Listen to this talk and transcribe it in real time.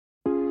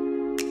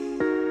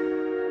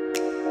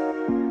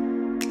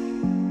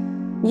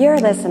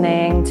You're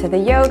listening to the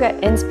Yoga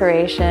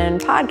Inspiration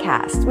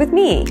Podcast with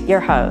me,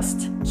 your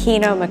host,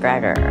 Kino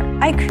McGregor.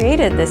 I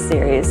created this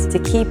series to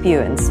keep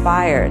you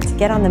inspired to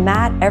get on the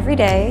mat every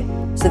day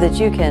so that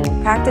you can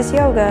practice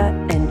yoga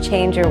and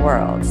change your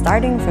world,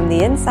 starting from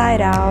the inside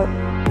out,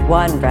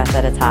 one breath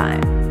at a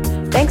time.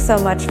 Thanks so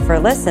much for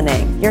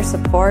listening. Your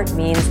support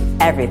means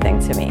everything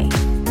to me.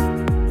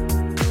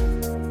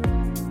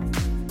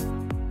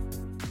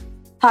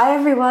 Hi,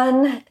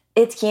 everyone.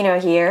 It's Kino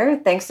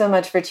here. Thanks so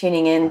much for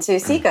tuning in to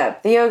Seek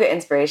Up, the Yoga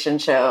Inspiration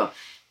Show.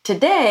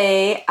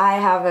 Today, I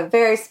have a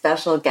very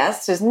special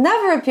guest who's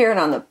never appeared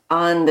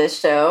on this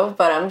show,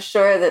 but I'm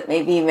sure that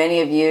maybe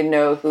many of you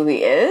know who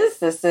he is.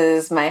 This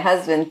is my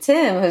husband,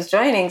 Tim, who's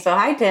joining. So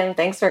hi, Tim.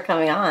 Thanks for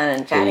coming on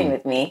and chatting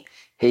with me.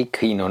 Hey,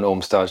 Kino and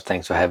Omstars.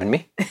 Thanks for having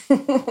me.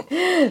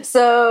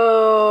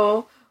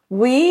 So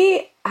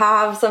we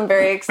have some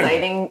very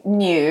exciting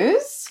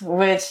news,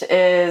 which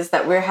is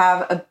that we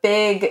have a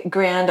big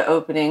grand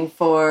opening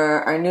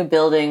for our new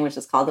building, which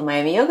is called the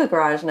Miami Yoga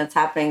Garage, and it's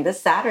happening this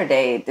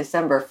Saturday,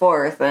 December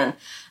 4th. And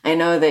I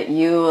know that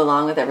you,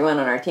 along with everyone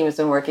on our team, has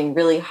been working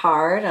really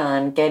hard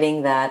on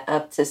getting that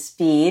up to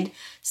speed.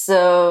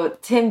 So,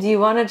 Tim, do you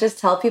want to just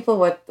tell people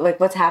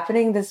what's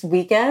happening this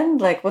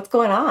weekend? Like, what's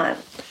going on?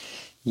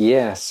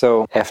 Yeah,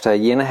 so after a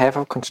year and a half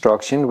of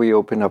construction, we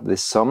opened up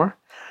this summer.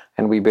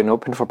 And we've been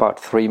open for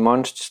about 3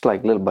 months, just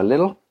like little by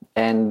little.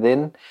 And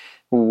then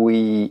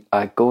we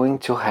are going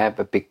to have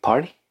a big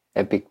party,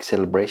 a big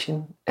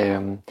celebration,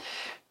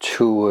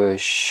 to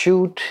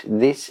shoot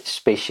this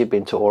spaceship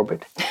into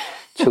orbit,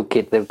 to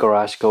get the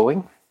garage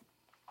going.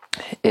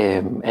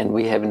 And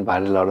we have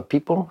invited a lot of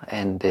people,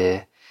 and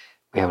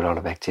we have a lot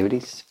of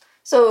activities.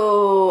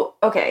 So,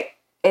 okay,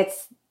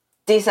 it's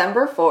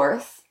December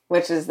 4th,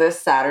 which is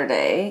this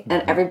Saturday,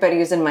 and everybody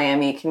who's in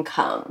Miami can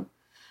come.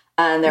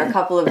 And there are a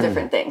couple of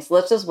different things.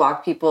 Let's just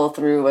walk people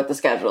through what the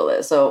schedule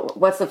is. So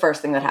what's the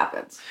first thing that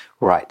happens?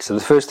 Right. So the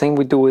first thing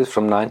we do is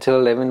from 9 till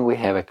 11, we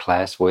have a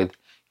class with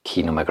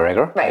Kino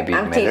McGregor. Right.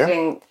 I'm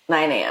teaching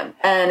 9 a.m.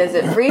 And is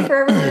it free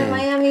for everyone in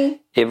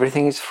Miami?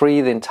 Everything is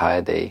free the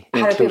entire day,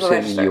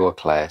 inclusive your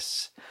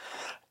class.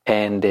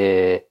 And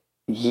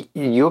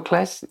your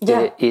class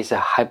is a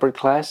hybrid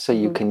class, so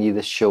you can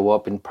either show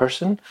up in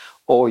person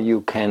or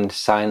you can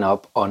sign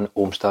up on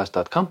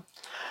omstars.com.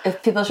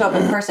 If people show up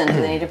in person, do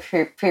they need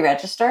to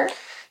pre-register?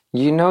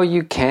 You know,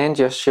 you can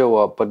just show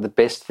up, but the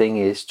best thing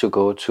is to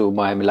go to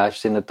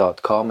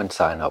miamilifecenter.com and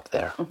sign up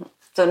there. Mm-hmm.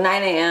 So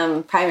 9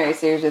 a.m. primary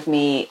series with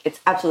me, it's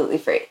absolutely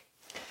free.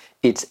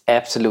 It's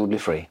absolutely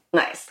free.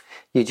 Nice.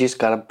 You just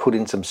got to put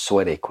in some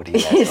sweat equity.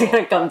 You just got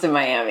to come to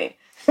Miami.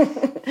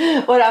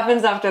 What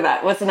happens after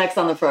that? What's next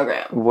on the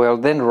program? Well,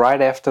 then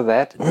right after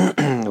that,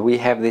 we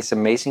have this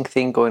amazing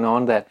thing going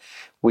on that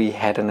we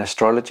had an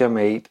astrologer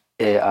made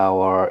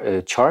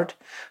our chart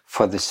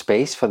for the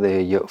space for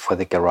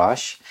the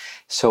garage.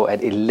 So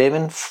at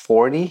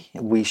 11:40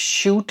 we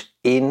shoot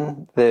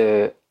in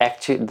the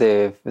actual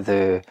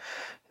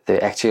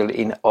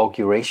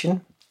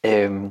inauguration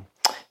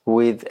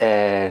with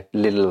a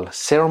little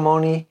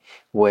ceremony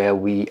where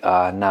we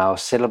are now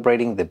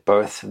celebrating the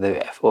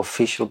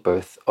official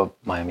birth of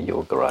Miami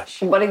Yoga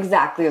Garage. What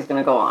exactly is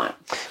going to go on?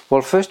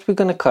 Well, first we're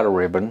going to cut a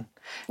ribbon.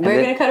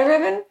 We're going to cut a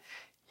ribbon?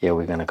 Yeah,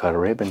 we're going to cut a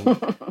ribbon.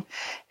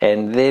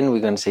 And then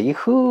we're going to say,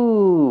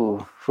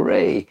 yoo-hoo,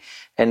 hooray.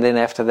 And then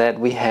after that,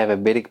 we have a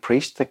Vedic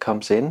priest that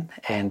comes in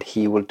and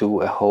he will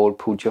do a whole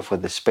puja for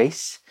the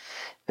space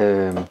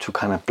to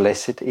kind of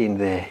bless it in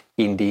the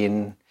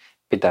Indian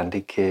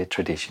Vedantic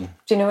tradition.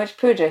 Do you know which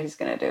puja he's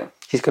going to do?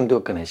 He's going to do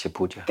a Ganesha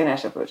puja.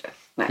 Ganesha puja.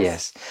 Nice.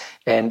 Yes.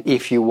 And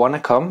if you want to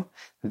come,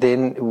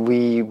 then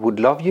we would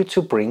love you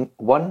to bring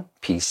one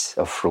piece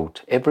of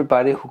fruit.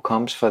 Everybody who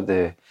comes for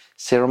the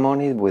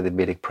ceremony with the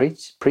Vedic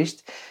priest,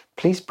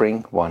 please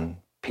bring one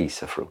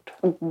piece of fruit.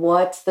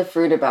 What's the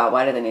fruit about?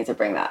 Why do they need to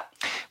bring that?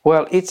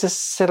 Well, it's a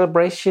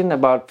celebration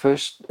about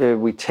first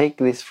we take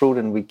this fruit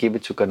and we give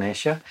it to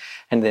Ganesha,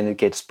 and then it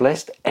gets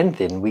blessed, and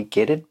then we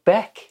get it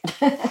back.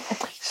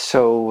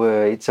 So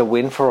it's a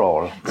win for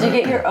all. Do you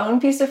get your own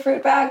piece of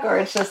fruit back, or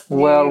it's just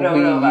well, you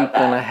don't know about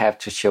that? You're gonna have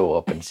to show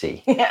up and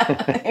see. Yeah,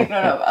 you don't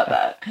know about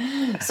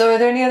that. So, are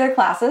there any other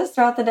classes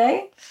throughout the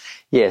day?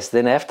 Yes,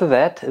 then after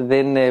that,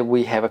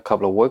 we have a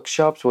couple of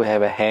workshops. We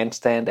have a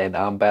handstand and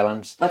arm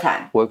balance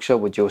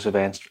workshop with Joseph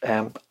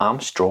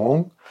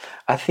Armstrong.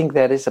 I think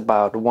that is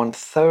about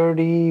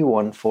 1:30,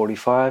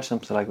 1:45,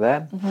 something like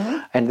that. Mm-hmm.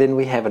 And then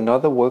we have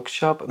another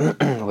workshop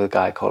with a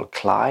guy called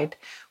Clyde,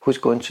 who's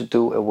going to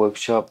do a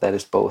workshop that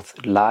is both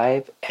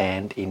live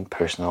and in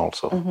person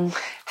also. Mm-hmm.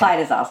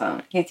 Clyde is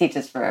awesome. He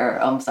teaches for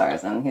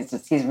Omstars, and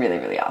he's really,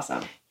 really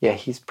awesome. Yeah,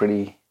 he's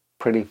pretty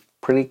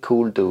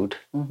cool dude.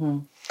 Mm-hmm.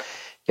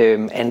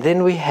 And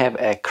then we have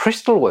a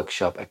crystal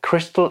workshop, a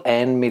crystal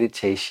and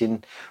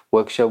meditation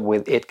workshop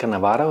with Edgar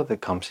Navarro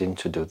that comes in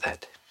to do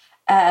that.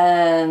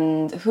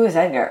 And who is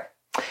Edgar?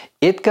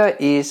 Edgar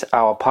is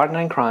our partner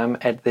in crime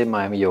at the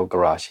Miami Yoga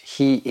Garage.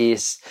 He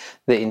is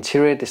the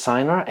interior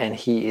designer and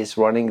he is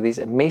running this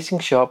amazing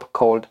shop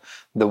called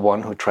The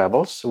One Who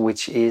Travels,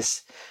 which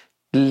is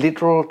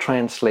literal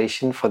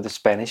translation for the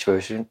Spanish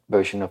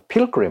version of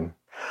pilgrim.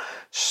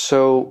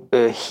 So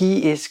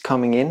he is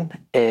coming in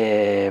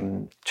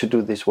to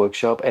do this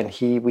workshop, and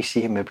we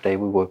see him every day.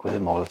 We work with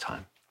him all the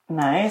time.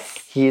 Nice.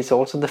 He is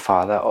also the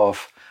father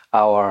of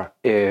our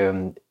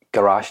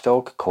garage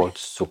dog called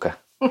Zuka,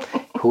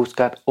 who's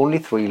got only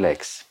 3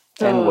 legs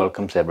and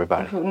welcomes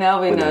everybody.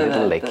 Now we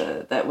know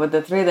that with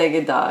the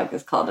 3-legged dog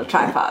is called a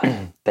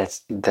tripod.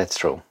 That's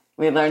true.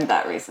 We learned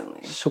that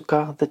recently.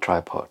 Zuka the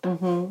tripod.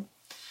 Mm-hmm.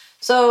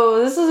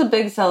 So this is a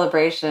big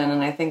celebration,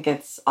 and I think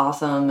it's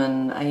awesome.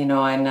 And I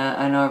know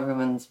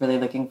everyone's really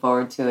looking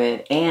forward to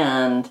it.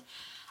 And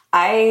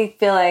I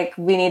feel like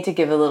we need to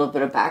give a little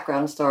bit of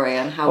background story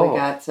on how we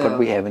got to. But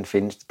we haven't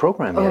finished the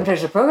program yet. Oh,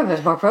 there's a program.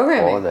 There's more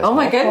programming. Oh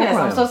my goodness!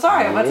 Program. I'm so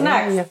sorry. What's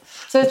next? Yeah.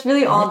 So it's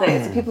really all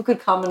day. So people could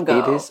come and go.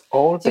 It is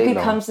all day long. You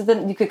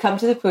could come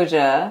to the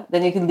puja,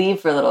 then you could leave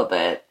for a little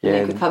bit, and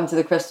you could come to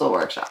the crystal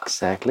workshop.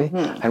 Exactly.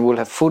 Mm-hmm. And we'll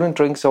have food and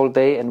drinks all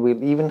day, and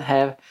we'll even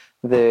have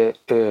the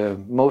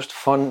most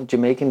fun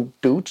Jamaican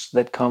dudes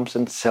that comes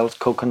and sells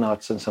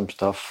coconuts and some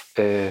stuff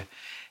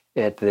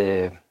at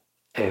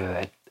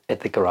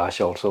the garage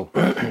also.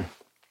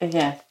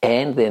 Yeah.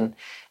 And then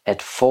at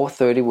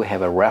 4:30 we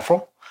have a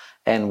raffle,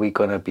 and we're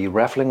gonna be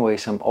raffling away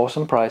some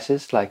awesome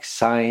prizes like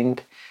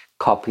signed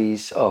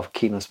copies of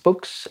Kino's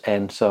books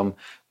and some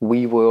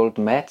WeWorld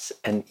mats,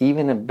 and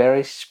even a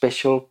very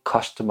special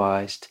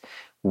customized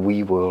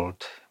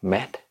WeWorld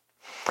mat.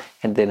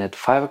 And then at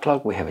 5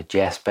 o'clock we have a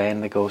jazz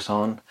band that goes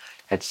on.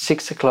 At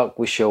 6 o'clock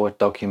we show a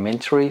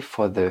documentary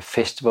for the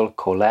festival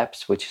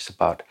Collapse, which is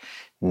about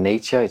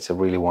nature. It's a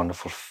really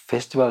wonderful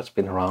festival. It's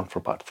been around for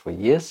about 3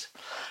 years.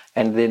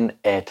 And then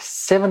at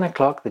 7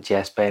 o'clock the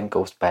jazz band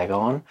goes back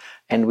on,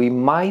 and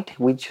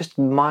we just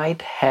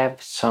might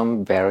have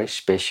some very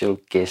special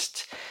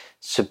guest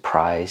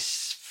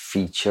surprise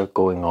feature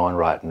going on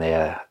right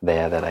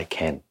there that I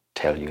can't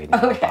tell you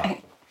anymore about.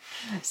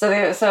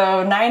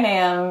 So 9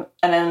 a.m.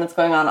 and then it's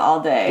going on all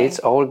day. It's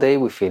all day.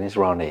 We finish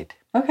around 8.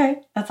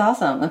 Okay, that's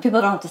awesome. And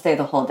people don't have to stay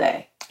the whole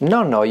day.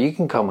 No, you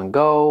can come and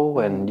go,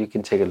 and you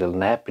can take a little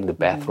nap in the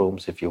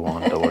bathrooms if you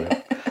want or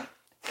whatever.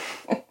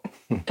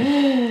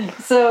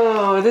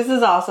 So this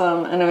is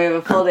awesome, and we have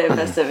a full day of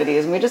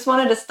festivities, and we just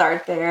wanted to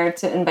start there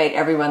to invite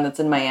everyone that's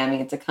in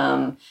Miami to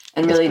come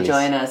and really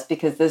join us,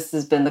 because this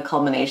has been the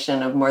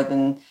culmination of more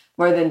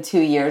than 2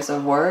 years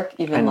of work,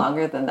 even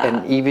longer than that.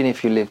 And even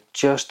if you live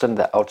just on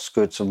the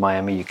outskirts of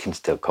Miami, you can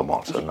still come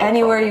also.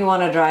 Anywhere you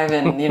want to drive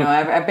in,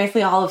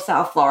 basically all of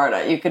South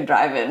Florida, you could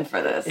drive in for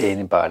this.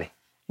 Anybody.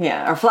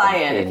 Yeah, or fly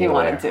in if you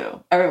wanted to.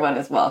 Everyone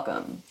is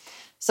welcome.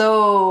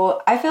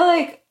 So I feel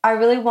like I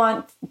really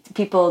want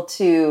people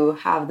to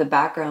have the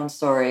background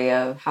story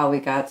of how we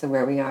got to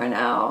where we are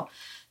now.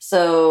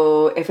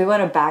 So if we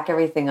want to back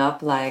everything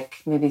up,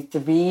 like maybe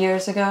 3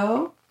 years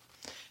ago.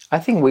 I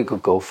think we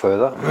could go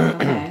further.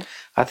 Okay.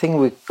 I think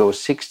we could go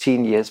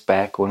 16 years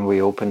back when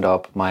we opened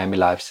up Miami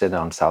Life Center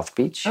on South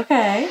Beach.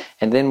 Okay.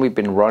 And then we've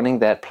been running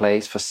that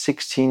place for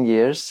 16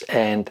 years,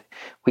 and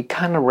we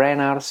kind of ran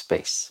out of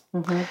space.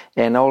 Mm-hmm.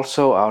 And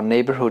also our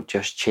neighborhood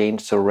just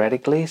changed so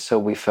radically, so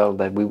we felt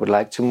that we would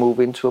like to move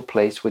into a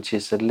place which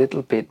is a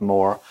little bit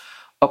more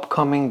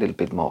upcoming, a little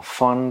bit more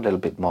fun, a little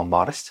bit more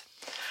modest.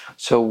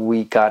 So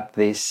we got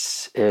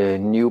this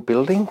new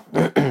building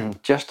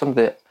just on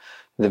the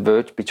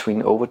verge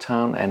between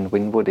Overtown and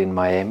Wynwood in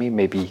Miami.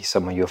 Maybe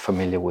some of you are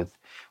familiar with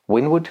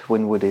Wynwood.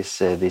 Wynwood is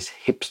this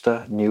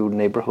hipster new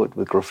neighborhood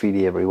with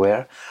graffiti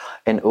everywhere.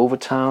 And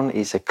Overtown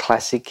is a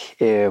classic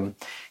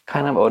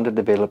kind of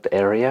underdeveloped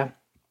area,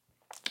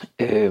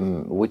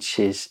 which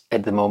is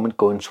at the moment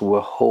going through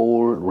a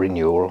whole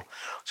renewal.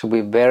 So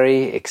we're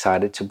very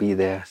excited to be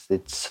there.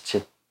 It's such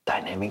a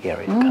dynamic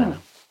area, kind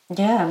of.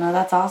 Yeah, no,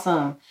 that's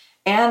awesome.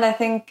 And I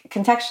think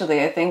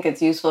contextually,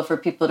 it's useful for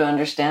people to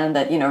understand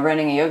that,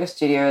 running a yoga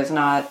studio is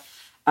not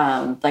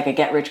like a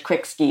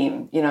get-rich-quick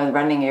scheme.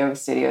 Running a yoga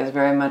studio is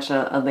very much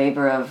a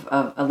labor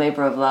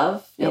of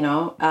love,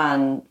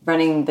 and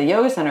running the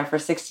yoga center for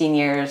 16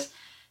 years.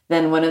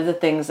 Then one of the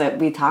things that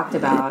we talked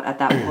about at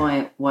that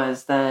point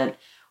was that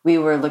we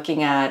were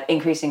looking at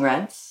increasing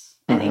rents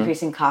and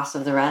increasing costs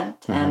of the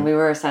rent. And we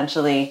were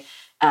essentially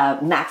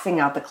maxing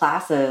out the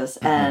classes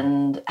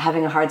and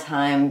having a hard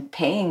time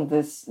paying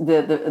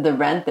the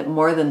rent that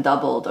more than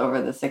doubled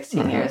over the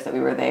 16 years that we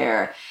were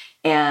there.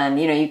 And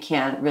you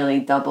can't really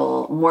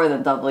more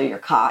than double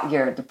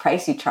the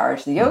price you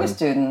charge the yoga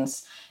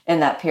students in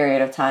that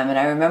period of time. And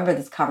I remember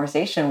this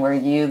conversation where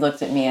you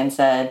looked at me and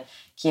said,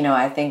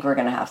 I think we're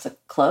going to have to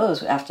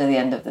close after the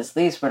end of this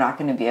lease. We're not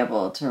going to be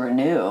able to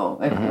renew.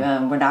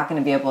 We're not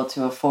going to be able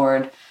to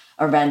afford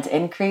a rent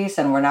increase,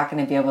 and we're not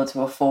going to be able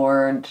to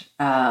afford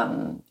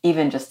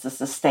even just to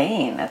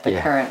sustain at the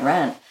current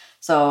rent.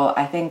 So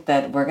I think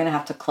that we're going to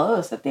have to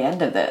close at the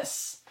end of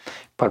this.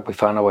 But we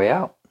found a way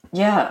out.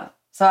 Yeah.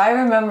 So I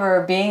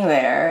remember being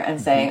there and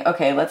saying,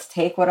 okay, let's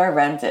take what our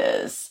rent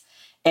is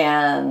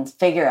and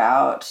figure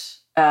out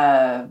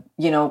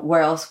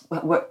where else,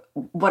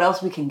 what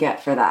else we can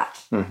get for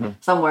that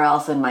somewhere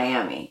else in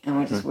Miami.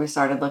 And we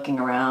started looking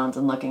around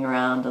and looking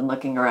around and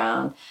looking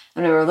around.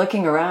 And we were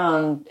looking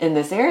around in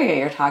this area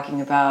you're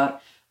talking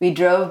about. We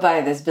drove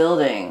by this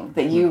building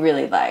that you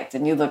really liked,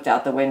 and you looked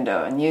out the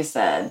window and you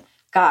said,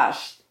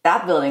 gosh,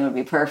 that building would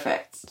be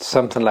perfect.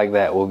 Something like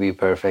that would be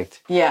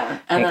perfect. Yeah.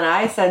 And then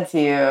I said to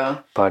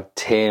you, but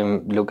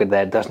Tim, look at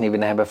that. It doesn't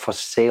even have a for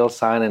sale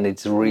sign, and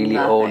it's really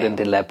old and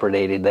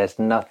dilapidated. There's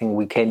nothing.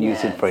 We can't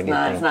use it for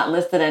anything. It's not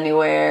listed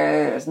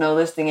anywhere. There's no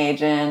listing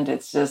agent.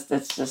 It's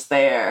just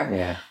there.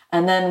 Yeah.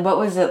 And then what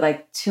was it,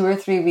 like 2 or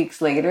 3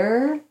 weeks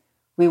later,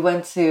 we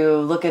went to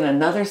look at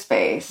another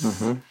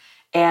space.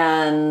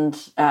 And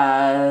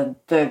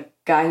the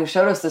guy who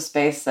showed us the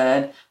space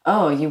said,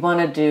 oh, you want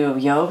to do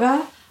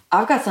yoga?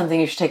 I've got something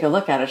you should take a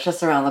look at. It's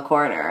just around the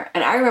corner.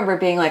 And I remember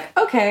being like,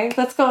 okay,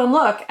 let's go and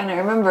look. And I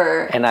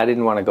remember... And I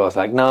didn't want to go. I was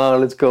like, no,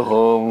 let's go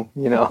home,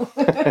 I'm like,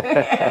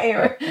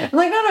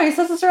 no, he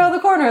says it's around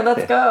the corner.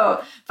 Let's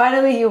go.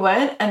 Finally, you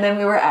went, and then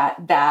we were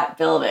at that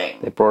building.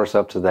 They brought us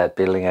up to that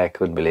building. I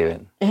couldn't believe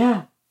it.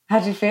 Yeah.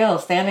 How'd you feel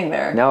standing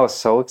there? No, I was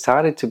so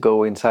excited to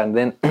go inside. And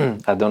then,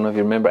 I don't know if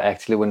you remember,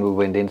 actually, when we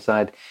went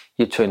inside,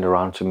 you turned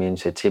around to me and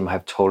said, Tim,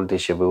 I've total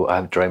déjà vu.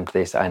 I've dreamt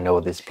this. I know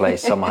this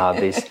place. Somehow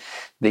this,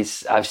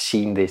 I've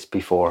seen this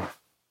before.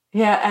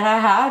 Yeah, and I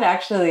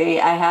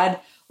had,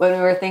 when we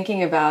were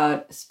thinking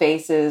about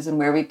spaces and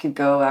where we could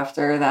go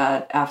after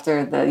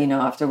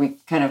we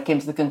kind of came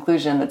to the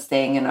conclusion that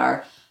staying in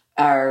our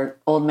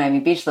old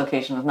Miami Beach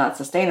location was not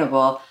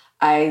sustainable,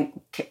 I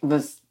don't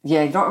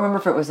remember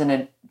if it was in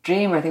a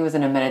dream or I think it was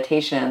in a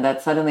meditation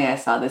that suddenly I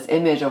saw this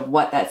image of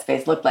what that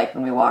space looked like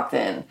when we walked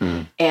in.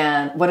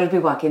 And what did we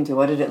walk into?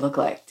 What did it look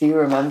like? Do you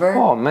remember?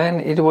 Oh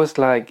man, it was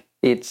like,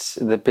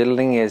 the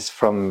building is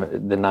from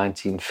the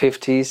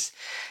 1950s,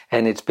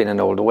 and it's been an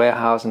old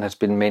warehouse and has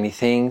been many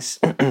things,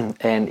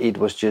 and it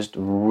was just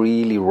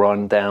really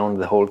run down,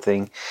 the whole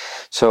thing.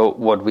 So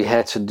what we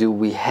had to do,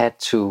 we had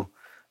to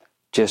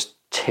just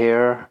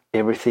tear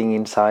everything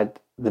inside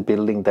the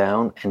building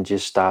down and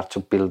just start to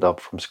build up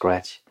from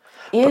scratch.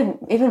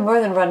 Even more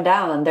than run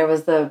down, there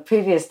was the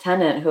previous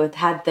tenant who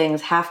had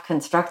things half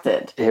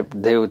constructed.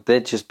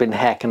 They'd just been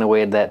hacking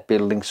away at that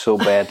building so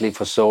badly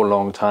for so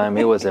long time.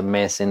 It was a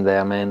mess in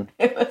there, man.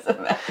 It was a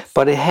mess.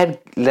 But it had,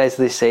 as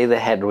they say, they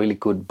had really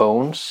good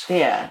bones.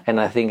 Yeah.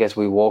 And I think as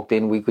we walked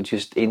in, we could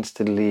just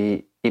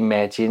instantly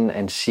imagine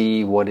and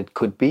see what it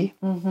could be.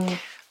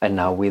 And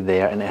now we're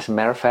there. And as a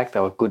matter of fact,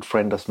 our good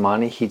friend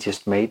Osmani, he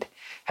just made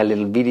a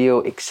little video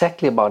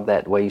exactly about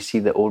that, where you see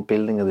the old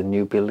building and the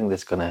new building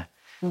that's gonna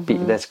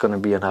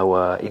be on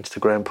our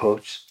Instagram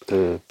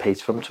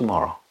page from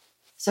tomorrow.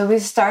 So we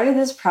started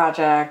this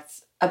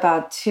project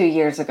about 2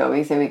 years ago.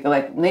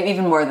 Maybe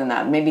even more than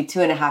that, maybe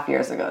 2.5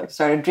 years ago. We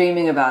started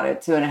dreaming about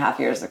it 2.5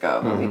 years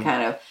ago, but we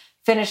kind of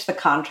finished the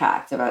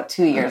contract about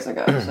 2 years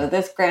ago. So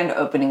this grand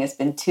opening has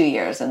been 2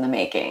 years in the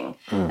making.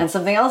 And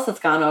something else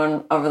that's gone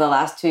on over the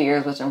last 2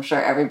 years, which I'm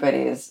sure everybody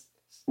is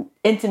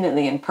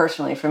intimately and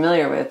personally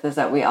familiar with, is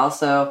that we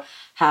also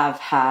have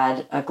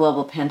had a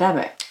global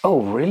pandemic.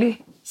 Oh,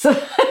 really? So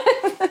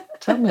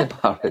tell me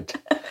about it.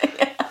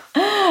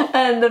 Yeah.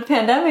 And the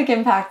pandemic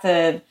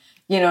impacted,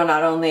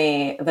 not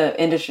only the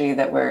industry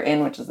that we're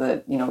in, which is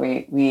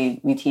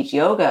we teach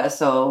yoga.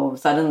 So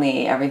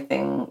suddenly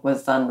everything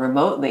was done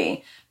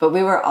remotely, but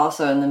we were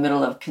also in the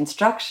middle of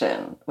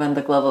construction when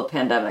the global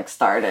pandemic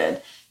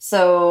started.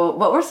 So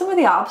what were some of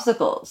the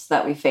obstacles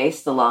that we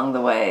faced along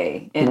the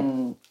way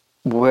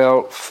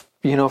Well,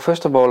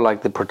 first of all,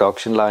 like the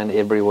production line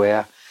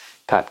everywhere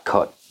got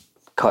cut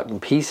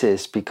in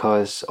pieces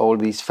because all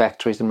these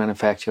factories and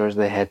manufacturers,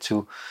 they had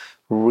to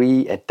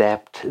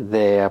readapt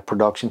their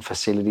production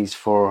facilities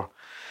for,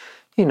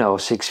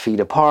 6 feet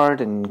apart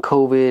and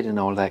COVID and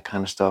all that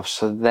kind of stuff.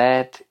 So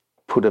that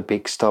put a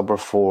big stopper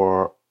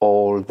for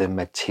all the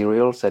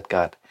materials that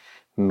got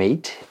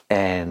made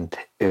and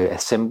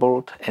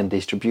assembled and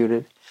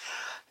distributed.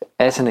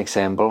 As an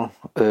example,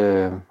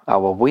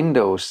 our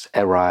windows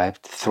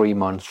arrived 3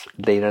 months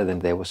later than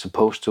they were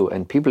supposed to,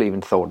 and people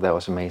even thought that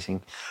was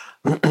amazing.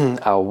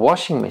 Our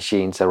washing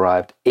machines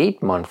arrived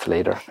 8 months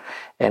later,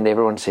 and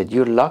everyone said,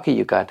 you're lucky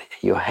you got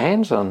your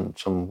hands on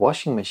some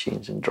washing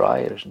machines and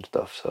dryers and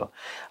stuff. So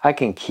I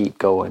can keep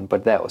going,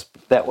 but that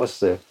was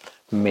the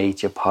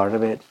major part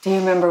of it. Do you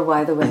remember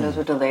why the windows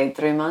were delayed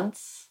 3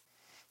 months?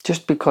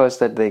 Just because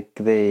that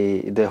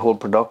the whole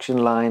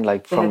production line,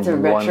 like they had to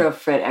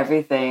retrofit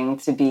everything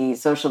to be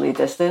socially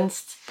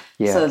distanced.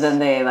 Yes. So then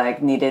they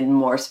needed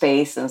more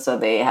space, and so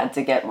they had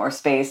to get more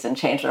space and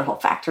change their whole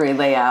factory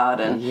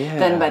layout. And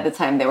then by the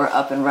time they were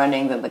up and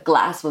running, then the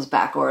glass was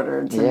back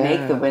ordered to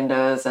make the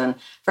windows. And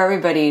for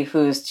everybody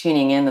who's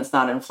tuning in that's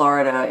not in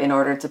Florida, in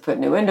order to put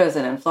new windows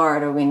in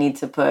Florida, we need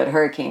to put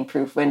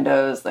hurricane-proof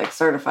windows,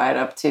 certified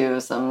up to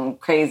some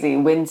crazy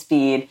wind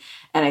speed.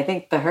 And I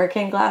think the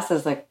hurricane glass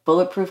is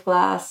bulletproof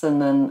glass,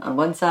 and then on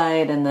one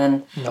side, and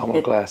then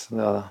normal glass on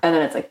the other. And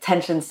then it's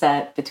tension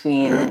set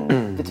between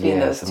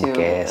those some two.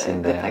 Gas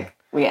in there.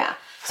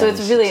 So it's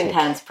a really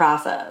intense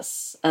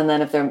process. And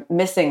then if they're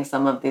missing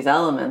some of these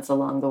elements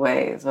along the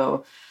way,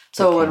 so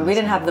when we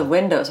didn't have the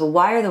windows, so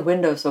why are the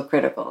windows so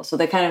critical? So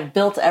they kind of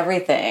built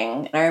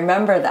everything. And I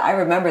remember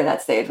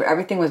that stage where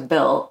everything was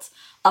built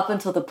up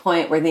until the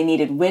point where they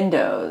needed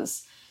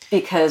windows,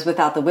 because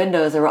without the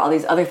windows, there were all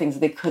these other things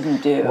that they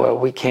couldn't do. Well,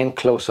 we can't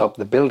close up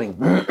the building.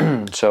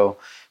 So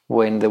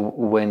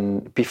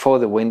before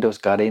the windows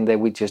got in there,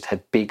 we just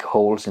had big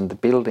holes in the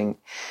building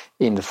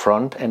in the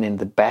front, and in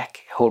the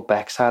back, whole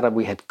back side,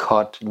 we had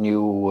cut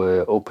new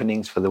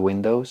openings for the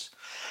windows.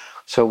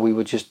 So we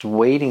were just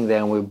waiting there,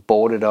 and we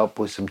boarded up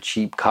with some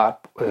cheap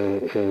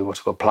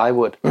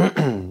plywood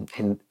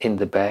in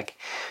the back.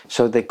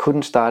 So they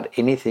couldn't start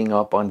anything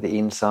up on the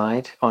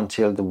inside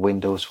until the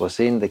windows was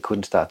in. They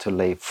couldn't start to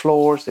lay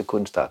floors. They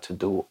couldn't start to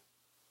do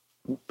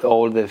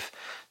all the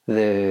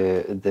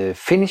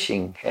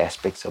finishing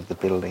aspects of the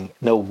building.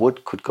 No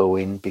wood could go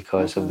in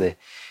because of the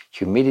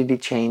humidity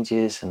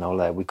changes and all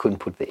that. We couldn't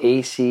put the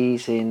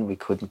ACs in. We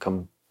couldn't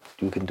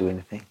do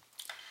anything.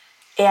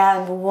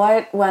 And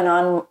what went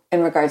on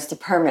in regards to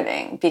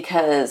permitting?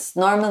 Because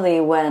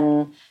normally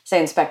when, say,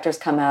 inspectors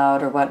come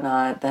out or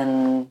whatnot,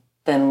 then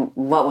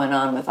what went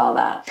on with all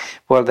that?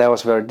 Well, that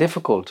was very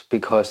difficult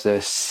because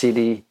the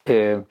city,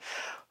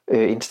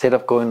 instead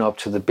of going up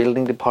to the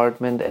building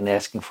department and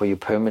asking for your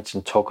permits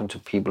and talking to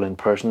people in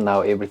person,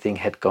 now everything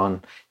had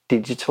gone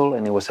digital,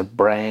 and it was a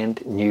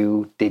brand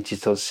new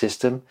digital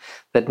system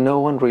that no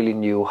one really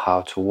knew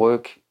how to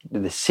work.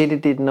 The city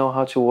didn't know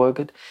how to work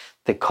it.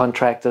 The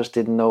contractors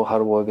didn't know how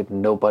to work it.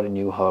 Nobody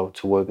knew how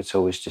to work it,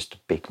 so it was just a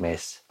big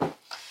mess.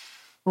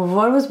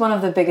 What was one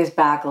of the biggest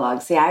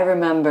backlogs? See, I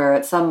remember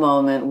at some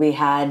moment we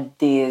had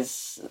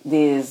these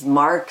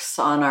marks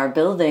on our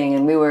building,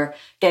 and we were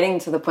getting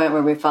to the point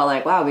where we felt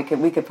like, wow, we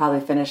could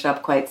probably finish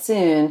up quite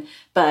soon.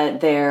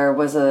 But there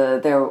were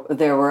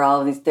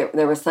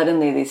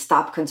suddenly these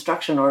stop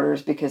construction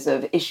orders because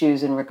of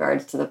issues in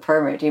regards to the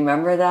permit. Do you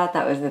remember that?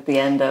 That was at the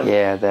end of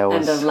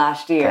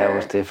last year. That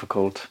was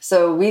difficult.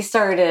 So we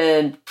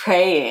started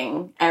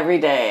praying every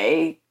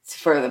day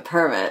for the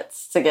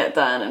permits to get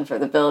done and for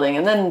the building,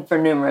 and then for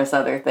numerous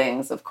other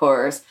things, of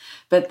course.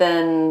 But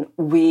then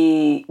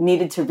we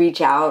needed to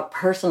reach out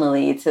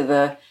personally to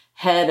the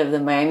head of the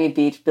Miami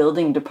Beach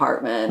building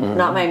department,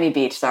 not Miami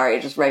Beach,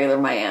 sorry, just regular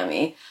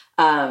Miami,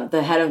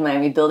 the head of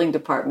Miami building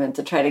department,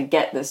 to try to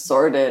get this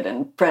sorted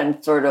and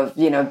sort of,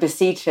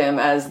 beseech him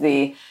as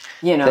the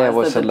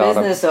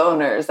business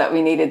owners that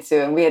we needed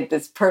to. And we had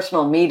this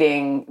personal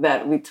meeting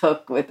that we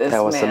took with this man.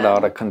 There was a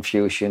lot of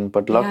confusion,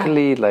 but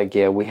luckily,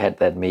 we had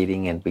that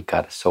meeting and we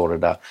got it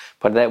sorted out.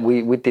 But that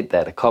we did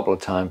that a couple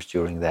of times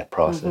during that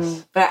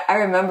process. But I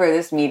remember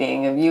this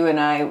meeting of you and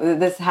I.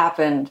 This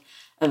happened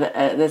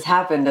at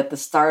the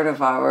start of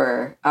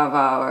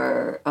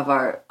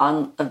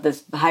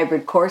this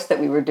hybrid course that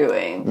we were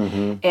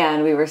doing,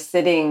 and we were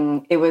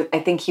sitting. I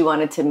think he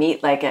wanted to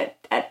meet like at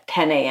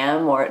 10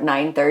 a.m. or at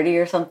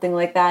 9:30 or something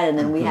like that, and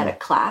then we had a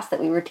class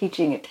that we were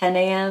teaching at 10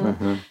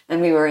 a.m.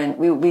 And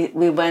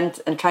we went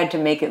and tried to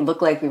make it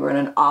look like we were in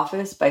an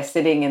office by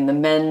sitting in the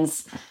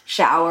men's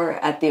shower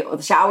at the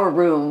shower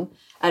room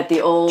at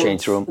the old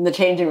in the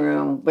changing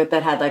room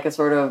that had like a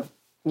sort of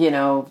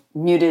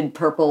muted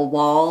purple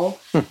wall.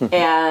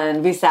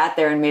 And we sat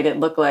there and made it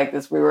look like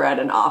we were at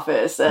an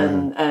office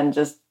and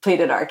just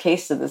pleaded our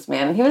case to this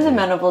man. And he was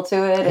amenable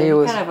to it, and he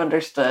kind of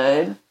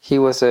understood. He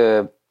was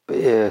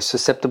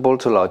susceptible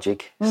to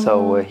logic,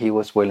 so he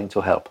was willing to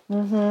help.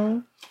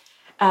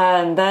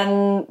 And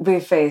then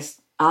we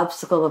faced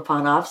obstacle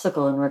upon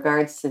obstacle in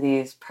regards to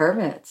these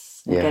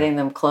permits, getting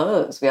them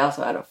closed. We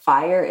also had a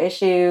fire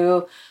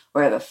issue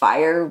where the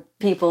fire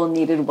people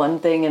needed one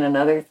thing and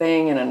another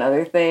thing and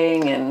another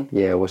thing, and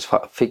it was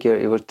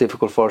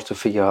difficult for us to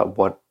figure out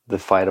what the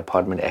fire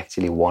department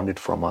actually wanted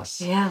from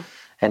us.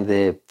 And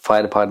the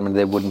fire department,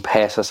 they wouldn't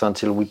pass us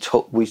until we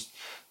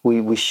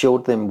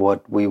showed them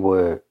what we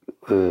were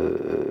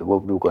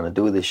going to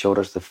do. They showed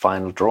us the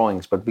final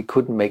drawings, but we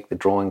couldn't make the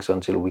drawings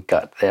until we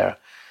got their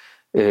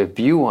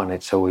view on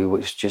it. So it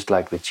was just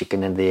like the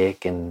chicken and the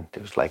egg, and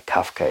it was like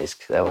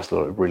Kafkaesque. That was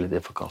really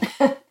difficult.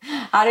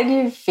 How did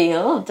you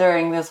feel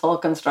during this whole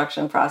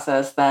construction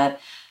process that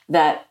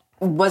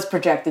was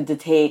projected to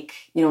take,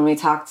 when we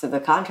talked to the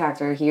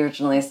contractor, he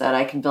originally said,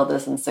 I can build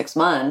this in 6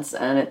 months,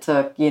 and it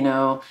took,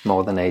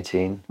 more than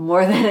 18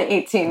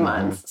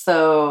 months.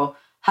 So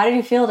how did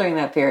you feel during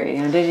that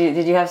period?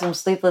 Did you have some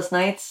sleepless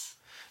nights?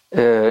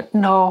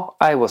 No,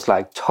 I was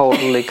like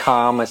totally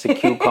calm as a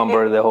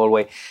cucumber the whole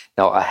way.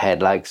 No, I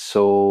had like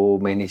so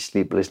many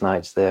sleepless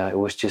nights there. It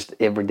was just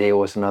every day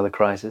was another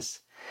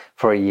crisis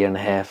for a year and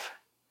a half.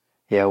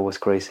 Yeah, it was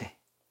crazy.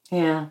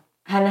 Yeah.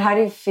 And how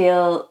do you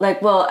feel?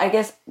 I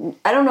guess,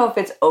 I don't know if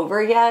it's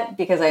over yet,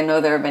 because I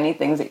know there are many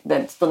things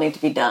that still need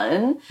to be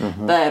done,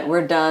 but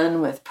we're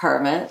done with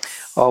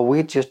permits. Oh,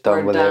 we're just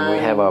done with it. We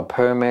have our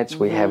permits.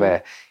 We have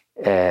a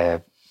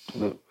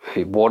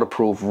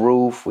waterproof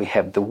roof. We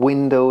have the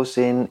windows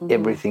in.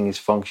 Everything is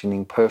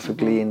functioning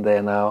perfectly in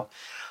there now.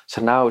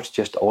 So now it's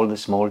just all the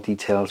small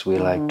details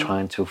we're like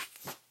trying to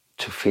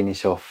to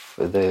finish off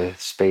the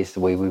space the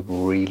way we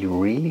really,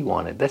 really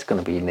want it. That's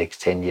going to be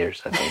next 10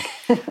 years, I think.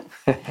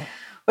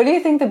 What do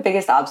you think the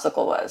biggest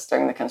obstacle was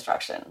during the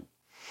construction?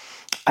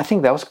 I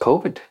think that was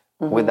COVID,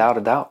 without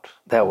a doubt.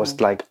 That was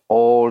like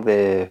all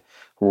the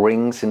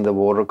rings in the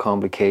water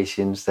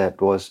complications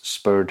that was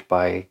spurred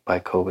by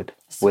COVID,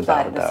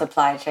 without a doubt. The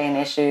supply chain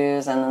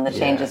issues, and then the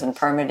changes in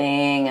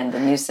permitting and the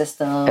new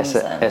systems.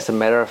 As a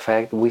matter of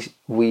fact,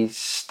 we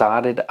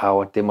started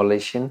our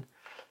demolition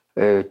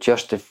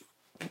just a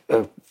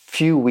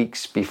few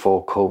weeks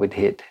before COVID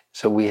hit.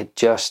 So we had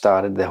just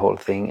started the whole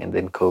thing, and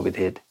then COVID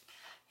hit.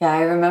 Yeah,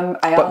 I remember.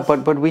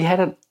 But we had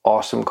an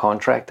awesome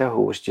contractor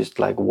who was just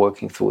like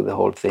working through the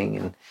whole thing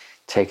and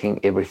taking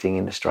everything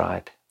in the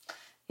stride.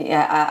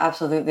 Yeah,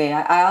 absolutely.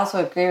 I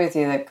also agree with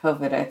you that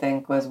COVID, I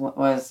think, was one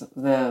of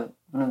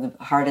the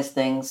hardest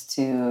things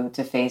to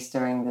face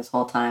during this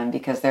whole time,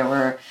 because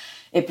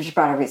it just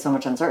brought about so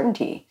much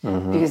uncertainty,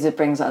 because it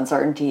brings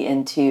uncertainty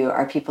into,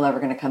 are people ever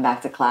going to come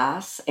back to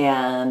class,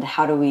 and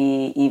how do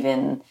we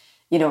even,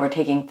 we're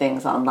taking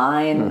things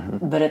online,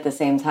 but at the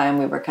same time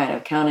we were kind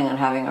of counting on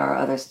having our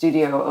other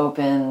studio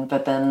open,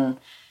 but then,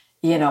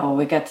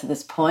 we got to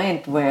this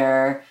point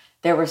where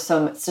there was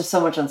so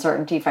much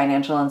uncertainty,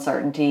 financial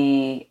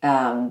uncertainty,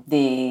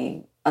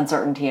 the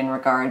uncertainty in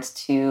regards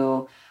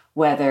to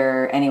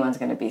whether anyone's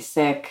going to be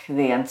sick,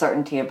 the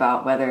uncertainty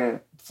about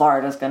whether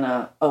Florida's going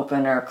to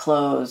open or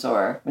close,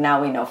 or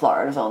now we know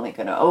Florida's only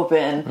going to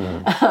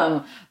open.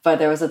 But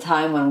there was a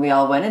time when we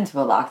all went into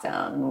a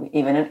lockdown,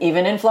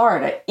 even in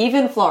Florida.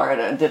 Even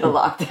Florida did a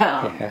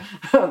lockdown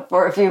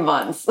for a few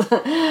months,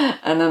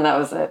 and then that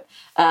was it.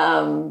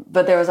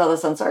 But there was all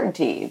this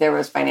uncertainty. There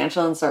was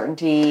financial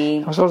uncertainty.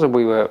 It was also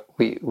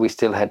we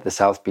still had the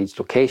South Beach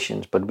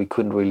locations, but we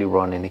couldn't really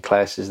run any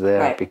classes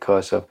there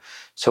because of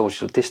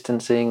social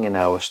distancing, and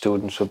our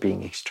students were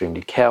being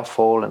extremely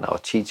careful, and our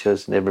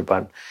teachers and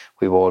everybody,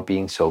 we were all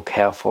being so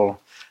careful.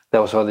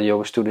 There was other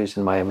yoga studios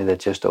in Miami that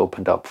just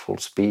opened up full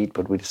speed,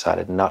 but we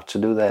decided not to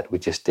do that. We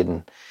just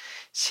didn't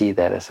see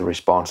that as a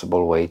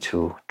responsible way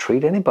to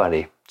treat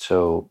anybody.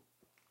 So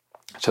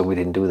we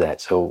didn't do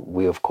that. So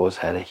we, of course,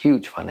 had a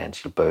huge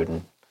financial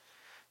burden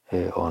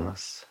on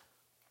us.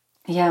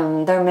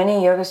 Yeah, there are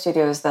many yoga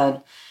studios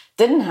that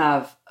didn't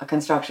have a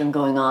construction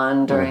going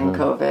on during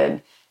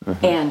COVID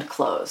and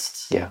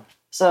closed. Yeah.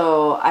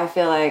 So I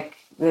feel like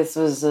this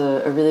was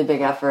a really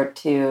big effort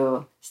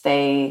to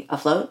stay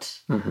afloat,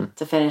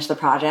 to finish the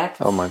project.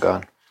 Oh my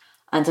God.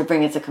 And to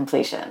bring it to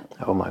completion.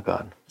 Oh my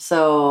God.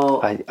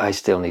 So I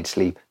still need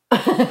sleep.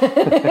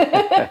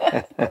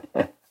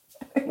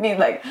 You need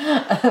like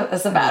a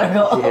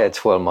sabbatical. Yeah,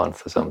 12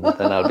 months or something.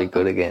 Then I'll be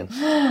good again.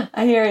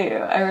 I hear you.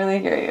 I really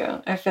hear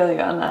you. I feel you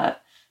on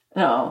that.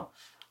 No.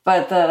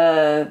 But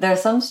there are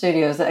some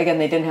studios that, again,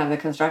 they didn't have the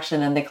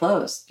construction and they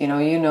closed.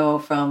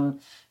 From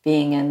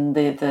being in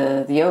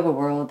the yoga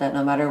world that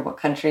no matter what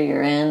country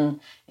you're in,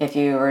 if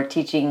you were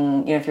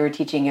teaching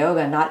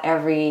yoga, not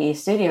every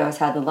studio has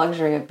had the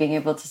luxury of being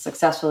able to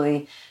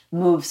successfully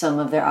move some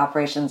of their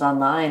operations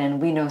online. And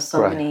we know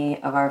so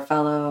many of our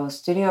fellow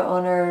studio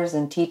owners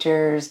and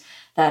teachers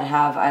that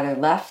have either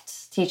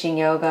left teaching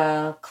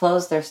yoga,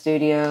 closed their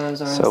studios,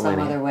 or in some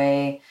other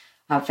way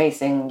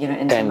facing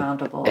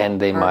insurmountable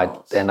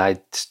hurdles. And I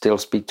still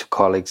speak to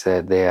colleagues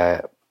that they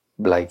are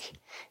like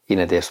in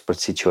a desperate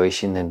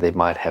situation, and they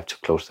might have to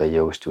close their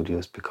yoga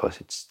studios because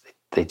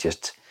they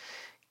just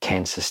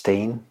can't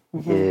sustain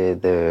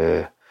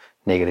the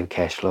negative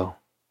cash flow.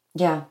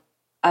 Yeah.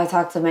 I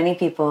talked to many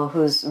people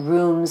whose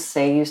rooms,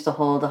 say, used to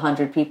hold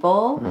 100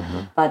 people,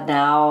 but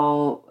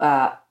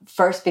now,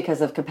 first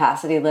because of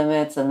capacity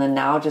limits, and then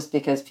now just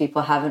because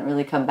people haven't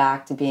really come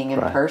back to being in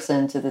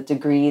person to the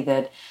degree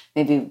that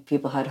maybe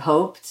people had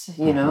hoped,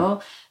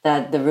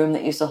 that the room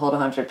that used to hold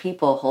 100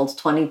 people holds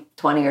 20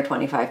 or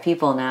 25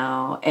 people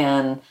now.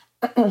 And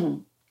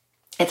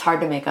it's hard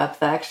to make up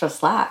the extra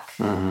slack,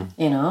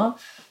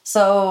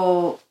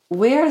 So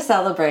we're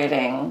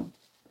celebrating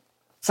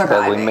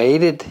surviving. But we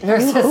made it.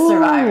 Versus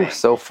surviving.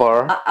 So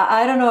far.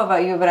 I don't know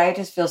about you, but I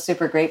just feel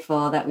super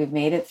grateful that we've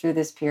made it through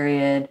this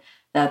period,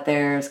 that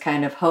there's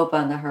kind of hope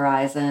on the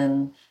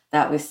horizon,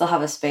 that we still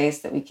have a space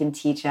that we can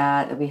teach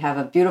at, that we have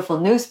a beautiful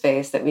new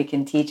space that we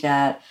can teach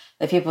at,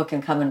 that people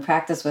can come and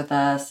practice with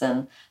us,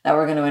 and that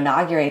we're going to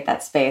inaugurate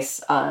that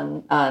space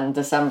on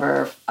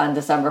December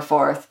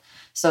 4th.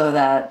 So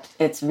that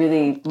it's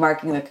really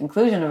marking the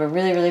conclusion of a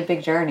really, really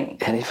big journey.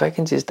 And if I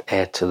can just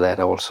add to that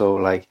also,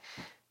 like,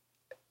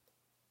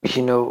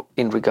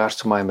 in regards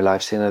to Miami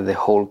Life Center, the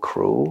whole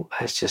crew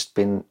has just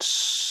been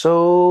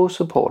so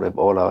supportive.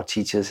 All our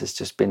teachers has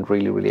just been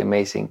really, really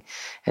amazing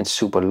and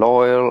super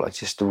loyal,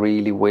 just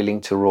really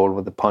willing to roll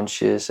with the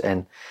punches.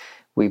 And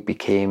we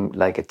became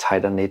like a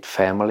tighter knit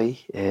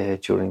family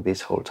during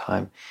this whole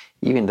time.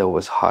 Even though it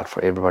was hard for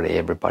everybody,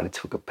 everybody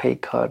took a pay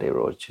cut.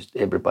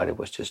 Everybody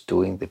was just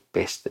doing the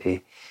best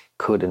they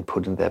could and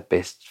putting their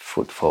best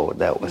foot forward.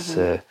 That was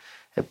a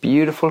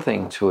beautiful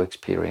thing to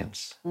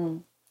experience.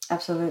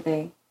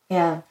 Absolutely.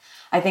 Yeah.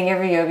 I think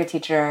every yoga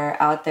teacher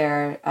out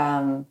there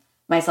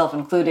myself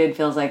included,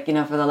 feels like,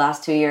 for the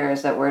last 2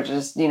 years that we're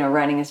just,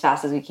 running as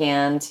fast as we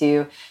can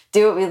to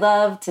do what we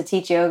love, to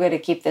teach yoga, to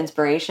keep the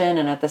inspiration.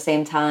 And at the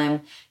same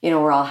time,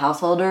 we're all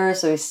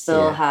householders. So we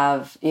still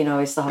have,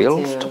 bills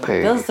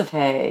to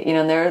pay.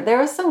 And there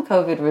was some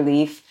COVID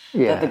relief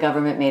that the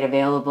government made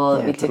available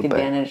that we took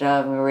advantage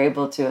of, and we were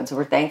able to. And so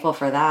we're thankful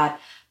for that.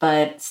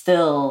 But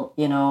still,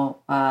 we're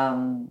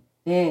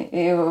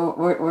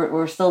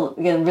still,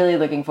 again, really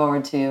looking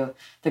forward to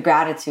the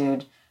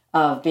gratitude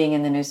of being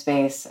in the new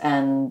space,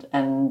 and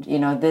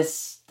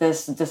this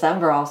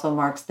December also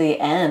marks the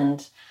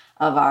end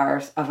of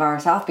our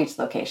South Beach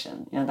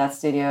location. That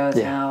studio is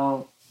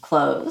now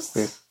closed.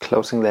 We're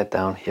closing that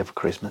down here for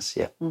Christmas,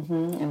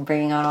 and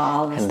bringing out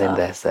all the stuff. And then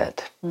that's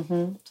that.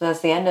 So that's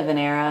the end of an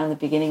era and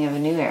the beginning of a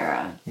new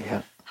era.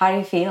 Yeah. How do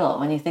you feel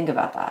when you think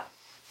about that?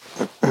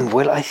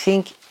 Well, I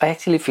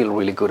actually feel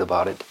really good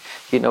about it.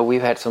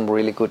 We've had some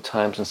really good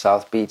times in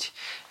South Beach,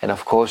 and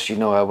of course,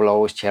 I will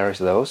always cherish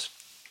those.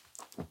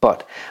 But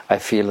I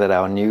feel that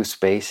our new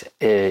space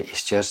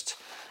is just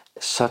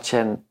such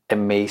an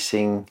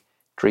amazing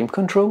dream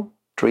come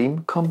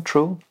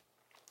true,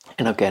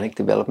 and organic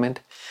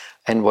development.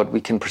 And what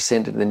we can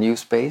present in the new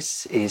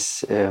space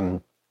is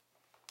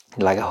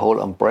like a whole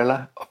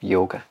umbrella of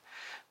yoga,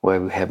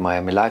 where we have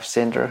Miami Life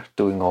Center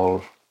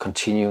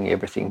continuing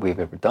everything we've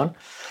ever done.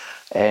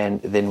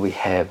 And then we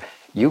have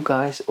you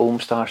guys,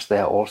 OmStars,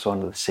 they're also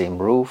under the same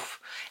roof,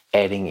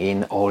 adding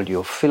in all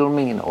your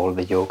filming and all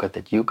the yoga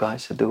that you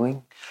guys are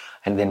doing.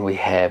 And then we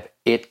have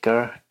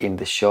Edgar in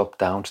the shop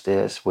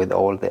downstairs with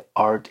all the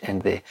art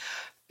and the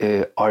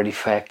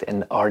artifact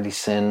and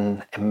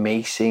artisan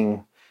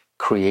amazing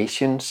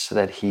creations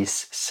that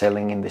he's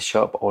selling in the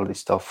shop, all the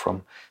stuff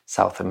from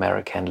South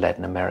America and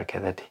Latin America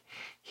that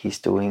he's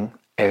doing.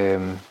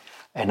 And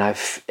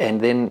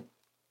then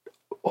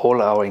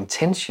all our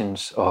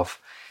intentions of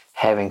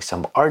having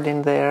some art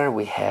in there.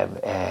 We have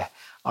a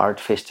art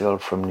festival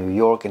from New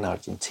York and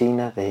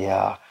Argentina. They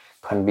are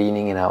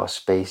convening in our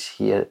space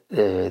here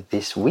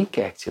this week,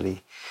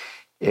 actually.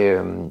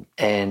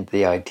 And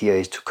the idea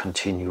is to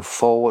continue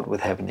forward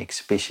with having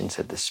exhibitions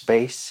at the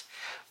space.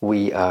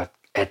 We are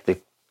at the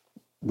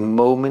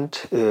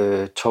moment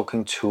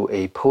talking to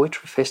a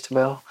poetry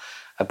festival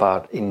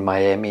in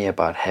Miami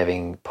about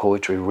having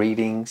poetry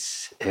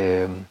readings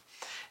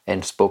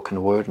and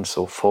spoken word and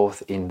so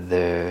forth in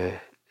the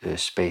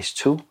space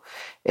too.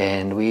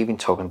 And we're even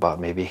talking about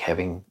maybe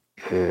having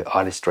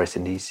artist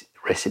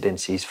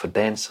residencies for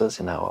dancers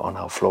on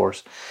our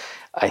floors.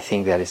 I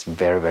think that is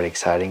very, very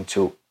exciting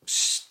to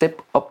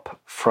step up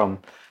from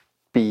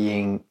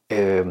being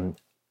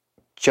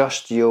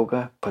just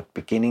yoga, but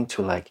beginning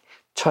to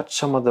touch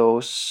some of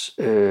those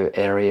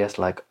areas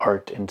like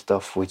art and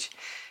stuff, which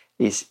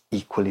is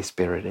equally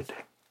spirited.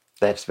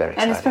 That's very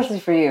exciting. And especially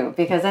for you,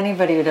 because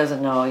anybody who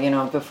doesn't know,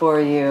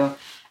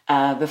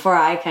 before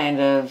I kind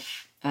of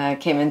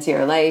came into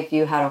your life,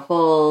 you had a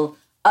whole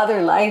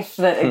other life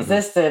that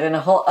existed in a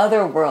whole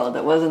other world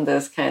that wasn't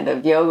this kind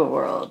of yoga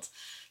world.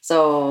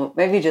 So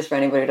maybe just for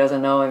anybody who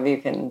doesn't know, maybe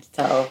you can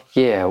tell.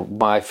 Yeah,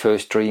 my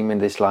first dream in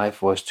this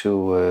life was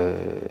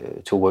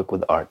to work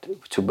with art.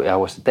 I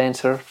was a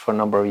dancer for a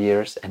number of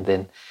years, and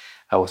then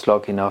I was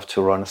lucky enough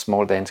to run a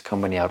small dance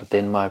company out of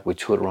Denmark. We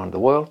toured around the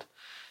world.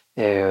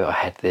 I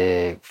had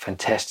the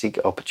fantastic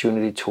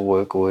opportunity to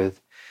work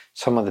with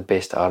some of the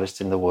best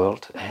artists in the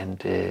world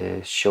and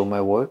show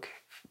my work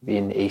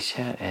in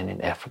Asia and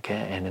in Africa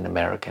and in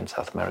America and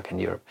South America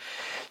and Europe.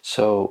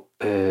 So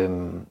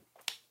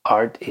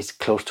art is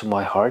close to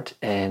my heart,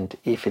 and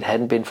if it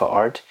hadn't been for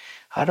art,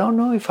 I don't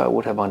know if I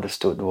would have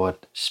understood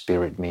what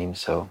spirit means.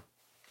 So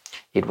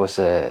it was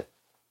to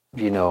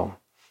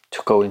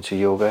go into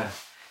yoga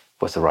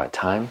was the right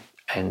time,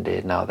 and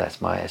now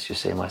that's as you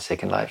say, my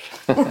second life,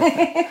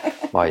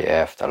 my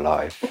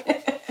afterlife.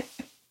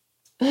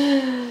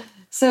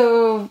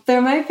 So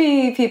there might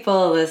be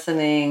people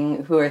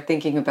listening who are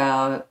thinking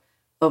about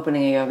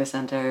opening a yoga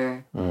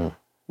center.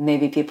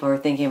 Maybe people are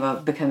thinking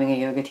about becoming a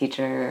yoga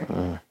teacher.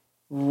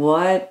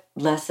 What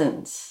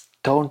lessons?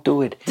 Don't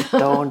do it.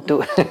 Don't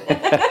do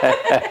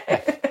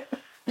it.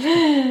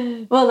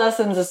 What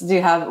lessons do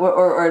you have,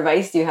 or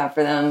advice do you have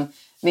for them?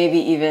 Maybe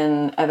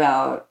even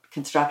about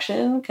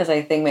construction, because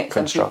I think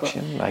some people,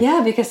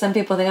 because some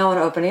people think I want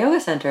to open a yoga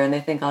center, and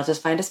they think I'll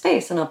just find a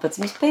space and I'll put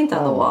some paint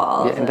on the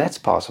walls. Yeah, and that's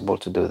possible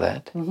to do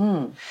that.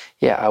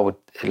 Yeah, I would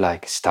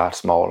start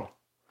small.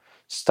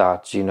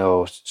 Start,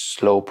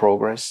 slow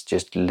progress,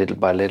 just little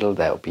by little.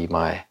 That would be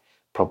my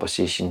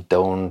proposition.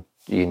 Don't,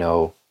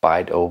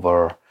 bite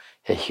over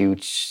a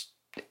huge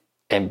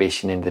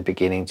ambition in the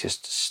beginning.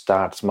 Just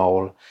start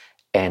small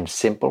and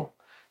simple.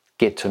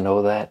 Get to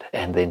know that,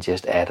 and then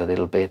just add a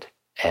little bit,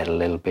 add a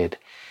little bit,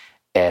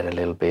 add a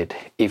little bit.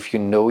 If you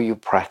know your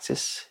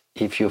practice,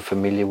 if you're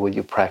familiar with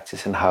your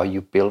practice and how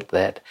you build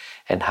that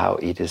and how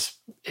it is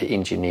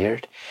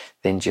engineered,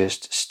 then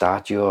just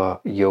start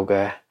your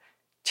yoga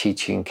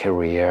teaching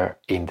career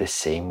in the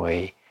same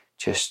way.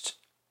 Just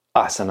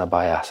asana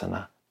by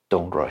asana.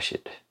 Don't rush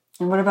it.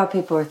 And what about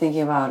people who are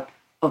thinking about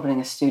opening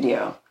a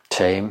studio?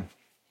 Same.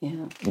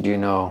 Yeah. You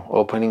know,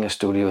 opening a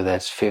studio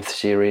that's 5th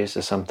series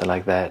or something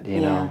like that, you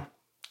know,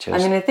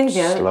 just I think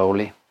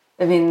slowly.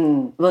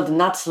 Well,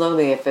 not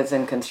slowly if it's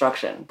in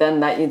construction. Then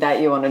that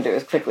you want to do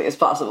as quickly as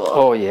possible.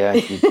 Oh, yeah.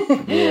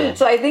 Yeah.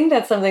 So I think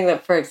that's something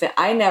that, for example,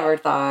 I never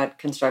thought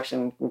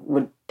construction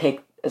would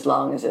take as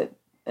long as it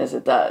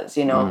does,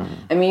 you know.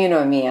 I mean, you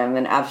know me, I'm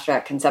an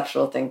abstract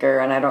conceptual thinker,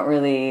 and I don't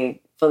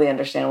really fully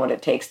understand what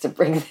it takes to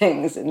bring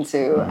things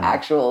into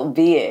actual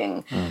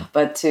being.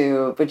 But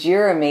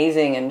you're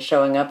amazing in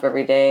showing up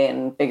every day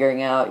and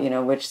figuring out, you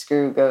know, which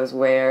screw goes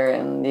where,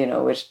 and, you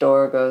know, which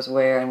door goes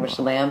where, and which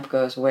lamp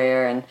goes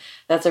where. And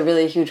that's a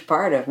really huge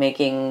part of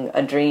making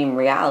a dream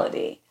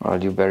reality.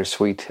 Well, you're very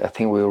sweet. I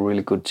think we were a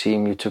really good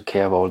team. You took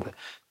care of all the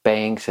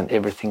banks and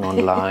everything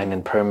online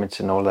and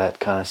permits and all that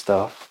kind of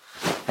stuff.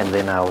 And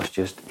then I was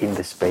just in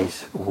the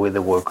space with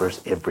the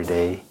workers every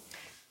day.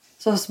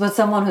 So, but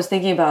someone who's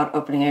thinking about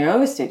opening a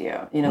yoga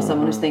studio, you know,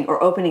 someone who's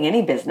or opening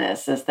any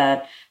business, is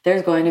that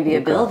there's going to be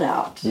a build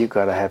out. You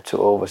gotta have to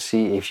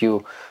oversee. If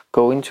you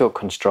go into a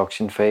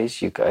construction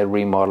phase, a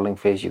remodeling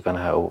phase, you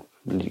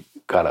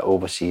gotta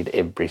oversee it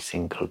every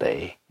single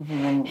day.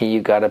 And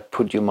you gotta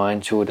put your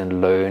mind to it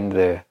and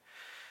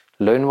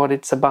learn what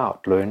it's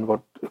about, learn what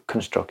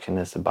construction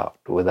is about,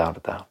 without a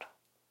doubt.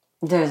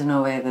 There's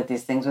no way that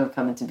these things would have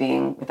come into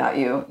being without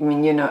you. I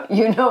mean, you know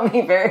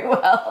me very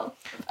well.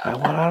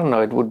 Well, I don't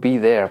know. It would be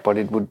there, but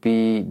it would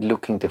be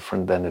looking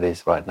different than it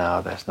is right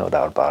now. There's no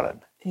doubt about it.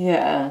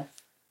 Yeah.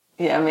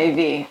 Yeah,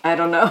 maybe. I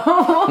don't know.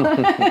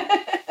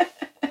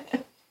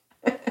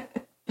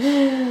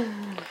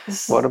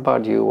 What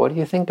about you? What do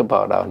you think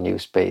about our new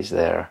space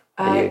there?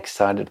 Are you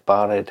excited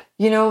about it?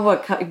 You know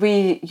what?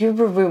 We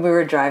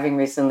were driving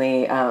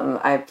recently.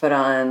 I put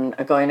on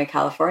 "Going to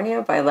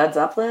California" by Led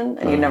Zeppelin,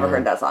 and you'd never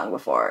heard that song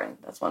before. And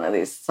that's one of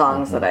these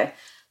songs that I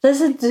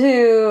listened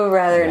to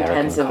rather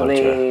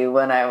intensively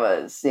when I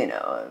was, you know,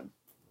 a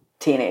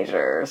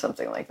teenager or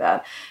something like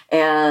that.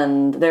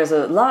 And there's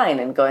a line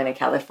in "Going to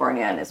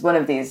California," and it's one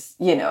of these,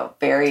 you know,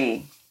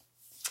 very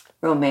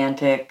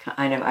romantic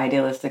kind of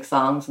idealistic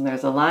songs, and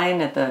there's a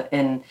line at the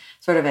end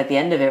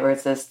of it where it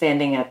says,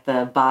 "Standing at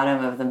the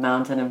bottom of the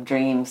mountain of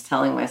dreams,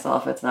 telling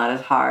myself it's not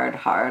as hard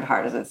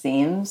as it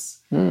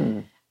seems."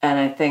 And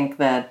I think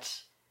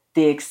that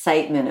the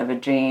excitement of a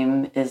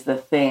dream is the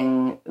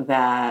thing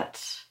that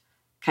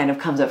kind of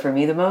comes up for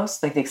me the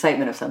most, like the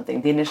excitement of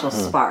something, the initial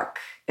spark.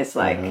 It's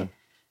like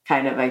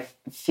kind of I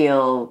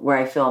feel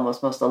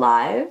almost most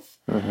alive,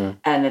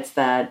 and it's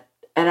that.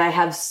 And I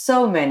have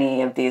so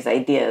many of these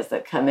ideas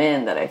that come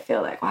in that I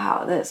feel like,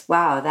 wow, this,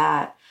 wow,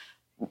 that.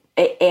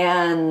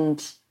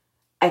 And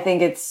I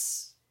think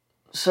it's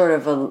sort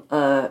of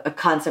a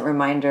constant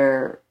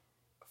reminder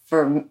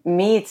for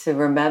me to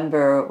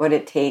remember what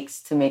it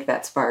takes to make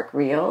that spark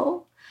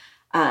real,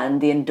 and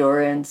the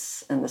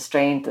endurance and the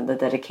strength and the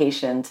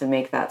dedication to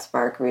make that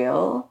spark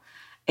real,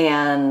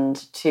 and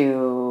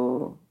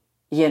to,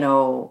 you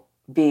know,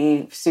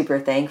 be super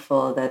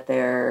thankful that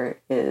there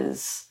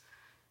is,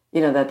 you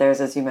know, that there's,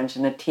 as you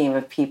mentioned, a team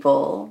of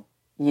people,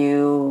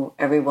 you,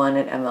 everyone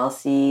at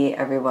MLC,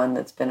 everyone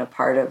that's been a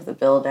part of the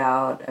build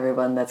out,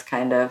 everyone that's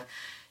kind of,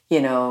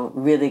 you know,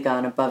 really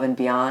gone above and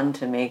beyond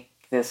to make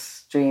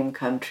this dream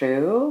come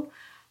true,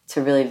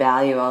 to really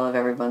value all of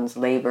everyone's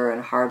labor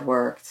and hard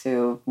work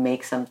to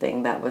make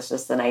something that was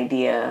just an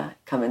idea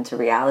come into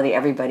reality.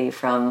 Everybody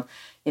from,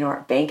 you know,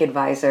 our bank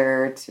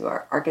advisor to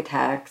our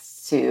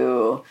architects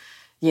to,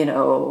 you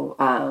know,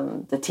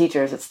 the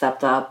teachers that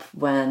stepped up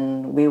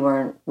when we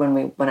went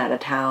out of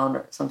town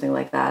or something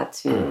like that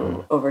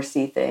to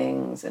oversee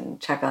things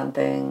and check on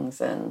things.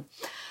 And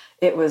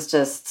it was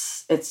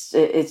just, it's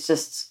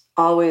just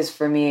always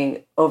for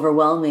me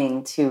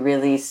overwhelming to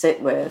really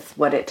sit with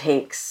what it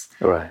takes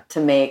to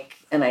make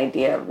an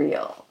idea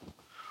real.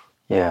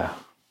 Yeah.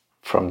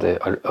 From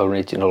the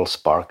original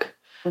spark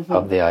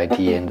of the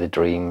idea and the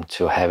dream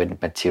to have it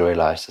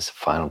materialized as a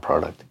final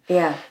product.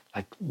 Yeah.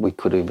 Like we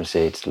could even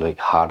say it's like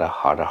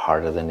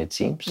harder than it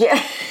seems.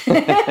 Yeah.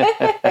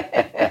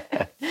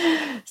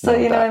 So,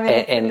 you know what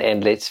I mean?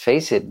 And let's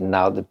face it,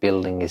 now the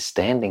building is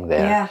standing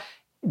there. Yeah.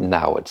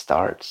 Now it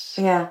starts.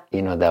 Yeah.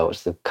 You know, that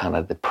was the kind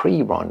of the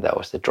pre-run, that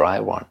was the dry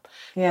run.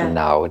 Yeah. And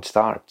now it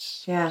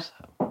starts. Yeah. So.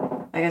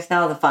 I guess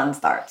now the fun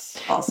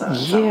starts also.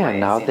 Yeah, ways,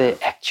 now the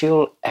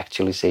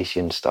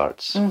actualization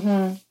starts.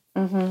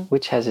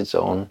 Which has its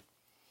own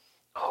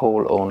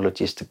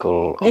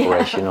logistical,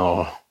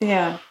 operational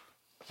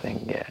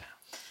thing. Yeah.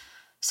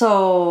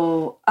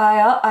 So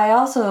I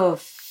also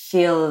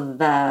feel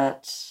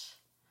that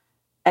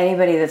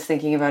anybody that's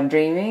thinking about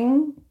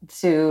dreaming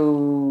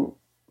to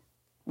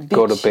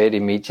go to bed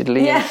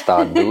immediately and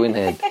start doing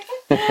it.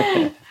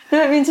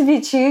 No, I mean to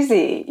be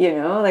choosy, you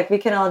know, like we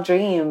can all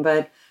dream,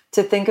 but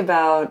to think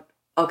about,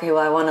 okay,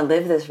 well, I want to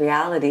live this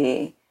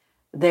reality.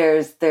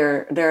 There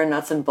are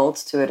nuts and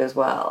bolts to it as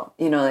well.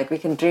 You know, like we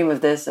can dream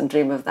of this and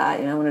dream of that.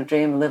 You know, I want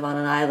to live on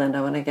an island.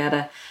 I want to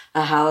get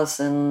a house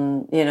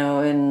and, you know,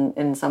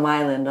 in some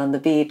island on the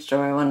beach,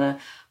 or I want to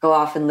go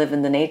off and live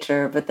in the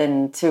nature. But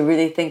then to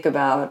really think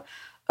about,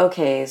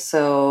 okay,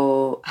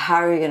 so how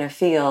are you going to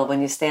feel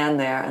when you stand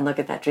there and look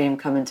at that dream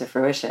come into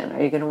fruition?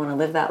 Are you going to want to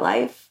live that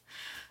life?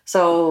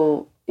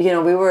 So,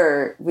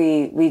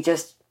 we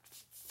just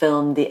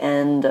filmed the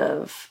end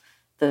of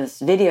this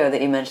video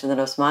that you mentioned that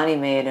Osmani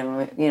made, and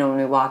when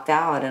we walked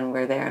out and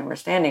we're there and we're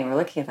standing, we're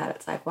looking at that,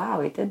 it's like, wow,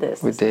 we did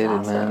this. We did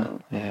awesome.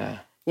 it, man.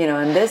 Yeah.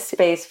 And this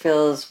space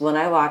feels, when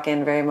I walk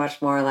in, very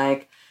much more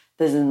like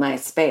this is my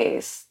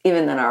space,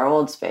 even than our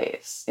old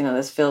space.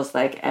 This feels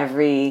like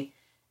every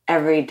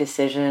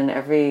decision,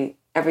 every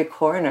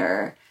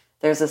corner,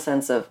 there's a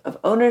sense of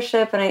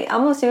ownership, and I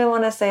almost even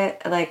want to say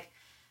like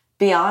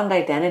beyond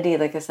identity,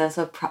 like a sense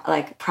of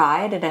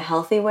pride in a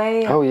healthy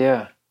way. Oh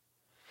yeah.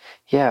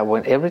 Yeah,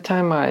 every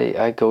time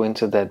I go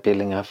into that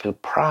building, I feel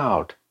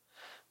proud.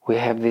 We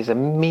have this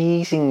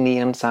amazing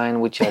neon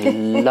sign, which I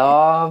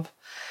love.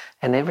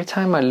 And every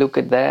time I look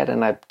at that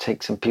and I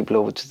take some people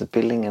over to the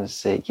building and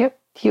say, yep,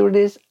 here it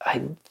is.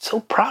 I'm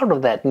so proud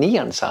of that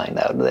neon sign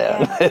out there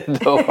on the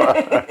door.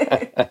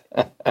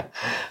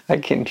 I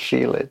can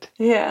feel it.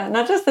 Yeah,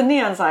 not just the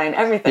neon sign,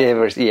 everything.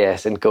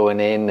 Yes, and going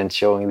in and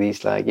showing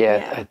these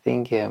I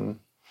think, the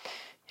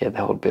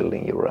whole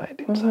building, you're right,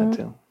 inside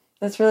too.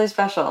 It's really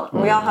special.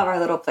 We all have our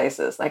little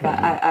places. Like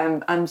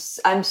I'm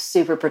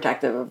super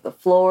protective of the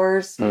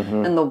floors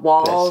and the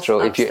walls. That's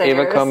true. Upstairs. If you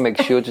ever come,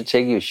 make sure to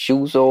take your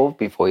shoes off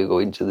before you go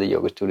into the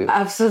yoga studio.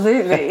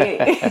 Absolutely.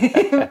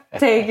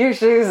 Take your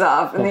shoes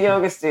off in the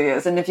yoga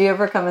studios. And if you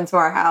ever come into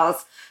our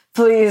house,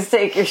 please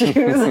take your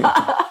shoes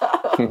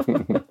off.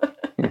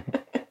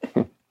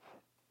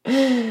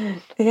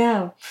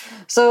 Yeah.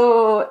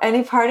 So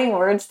any parting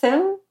words,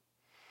 Tim?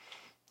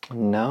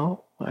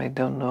 No, I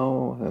don't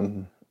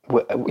know.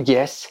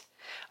 Yes,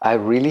 I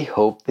really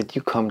hope that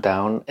you come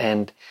down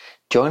and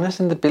join us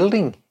in the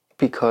building,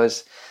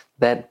 because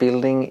that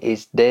building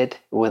is dead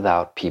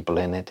without people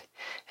in it.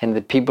 And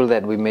the people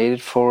that we made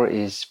it for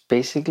is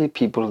basically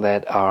people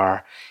that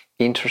are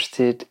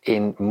interested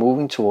in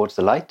moving towards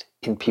the light,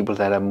 in people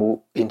that are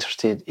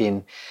interested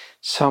in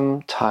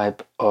some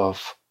type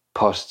of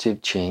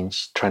positive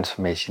change,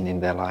 transformation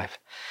in their life.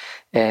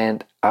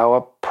 And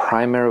our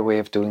primary way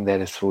of doing that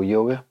is through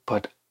yoga,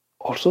 but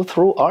also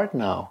through art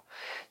now.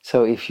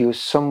 So if you're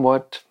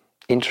somewhat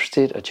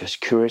interested or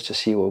just curious to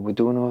see what we're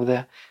doing over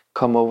there,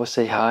 come over,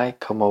 say hi,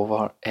 come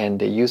over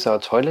and use our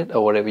toilet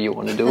or whatever you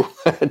want to do.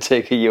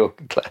 Take a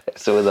yoga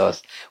class with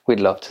us. We'd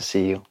love to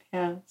see you.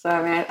 Yeah. So,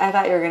 I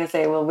thought you were going to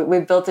say, well,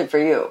 we built it for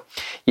you.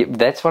 Yeah,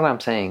 that's what I'm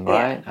saying,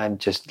 right? Yeah. I'm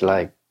just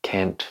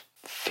can't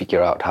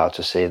figure out how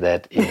to say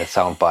that in a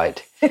sound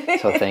bite.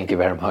 So thank you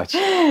very much.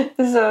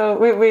 So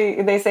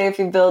they say if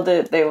you build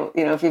it, they will,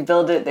 if you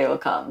build it, they will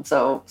come.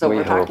 So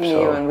we're talking to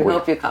you, and we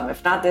hope you come.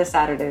 If not this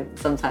Saturday,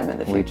 sometime in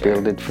the future. We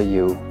build it for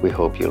you. We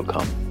hope you'll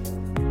come.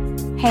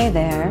 Hey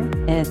there,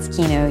 it's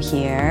Kino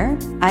here.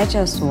 I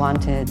just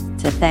wanted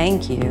to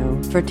thank you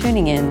for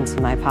tuning in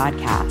to my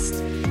podcast.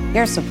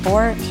 Your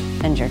support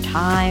and your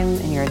time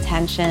and your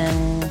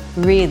attention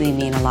really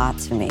mean a lot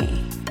to me.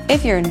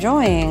 If you're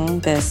enjoying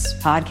this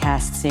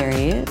podcast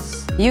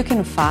series, you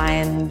can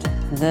find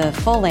the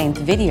full-length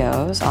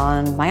videos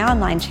on my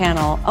online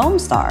channel,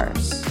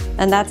 OmStars,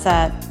 and that's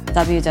at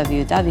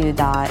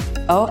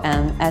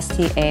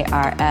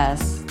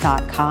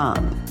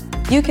www.omstars.com.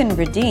 You can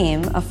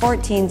redeem a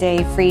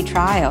 14-day free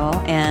trial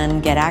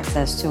and get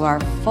access to our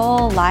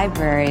full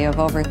library of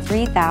over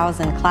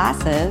 3,000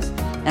 classes,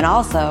 and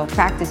also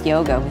practice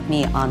yoga with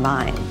me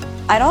online.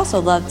 I'd also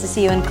love to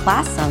see you in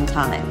class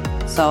sometime.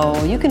 So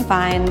you can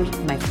find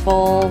my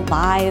full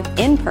live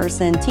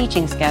in-person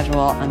teaching schedule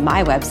on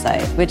my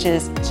website, which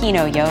is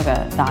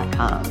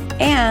kinoyoga.com.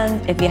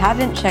 And if you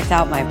haven't checked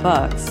out my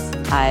books,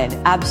 I'd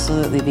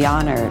absolutely be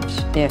honored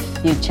if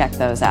you'd check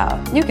those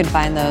out. You can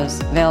find those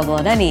available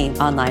at any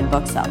online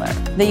bookseller.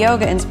 The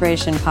Yoga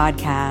Inspiration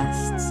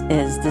Podcast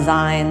is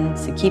designed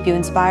to keep you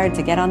inspired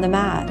to get on the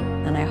mat.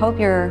 And I hope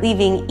you're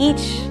leaving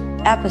each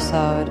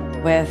episode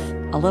with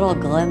a little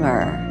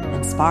glimmer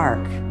and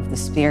spark of the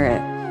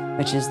spirit,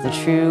 which is the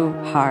true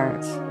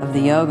heart of the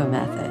yoga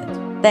method.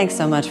 Thanks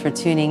so much for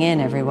tuning in,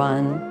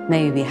 everyone.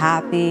 May you be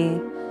happy.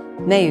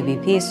 May you be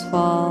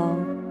peaceful.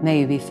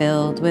 May you be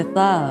filled with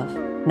love.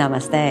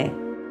 Namaste.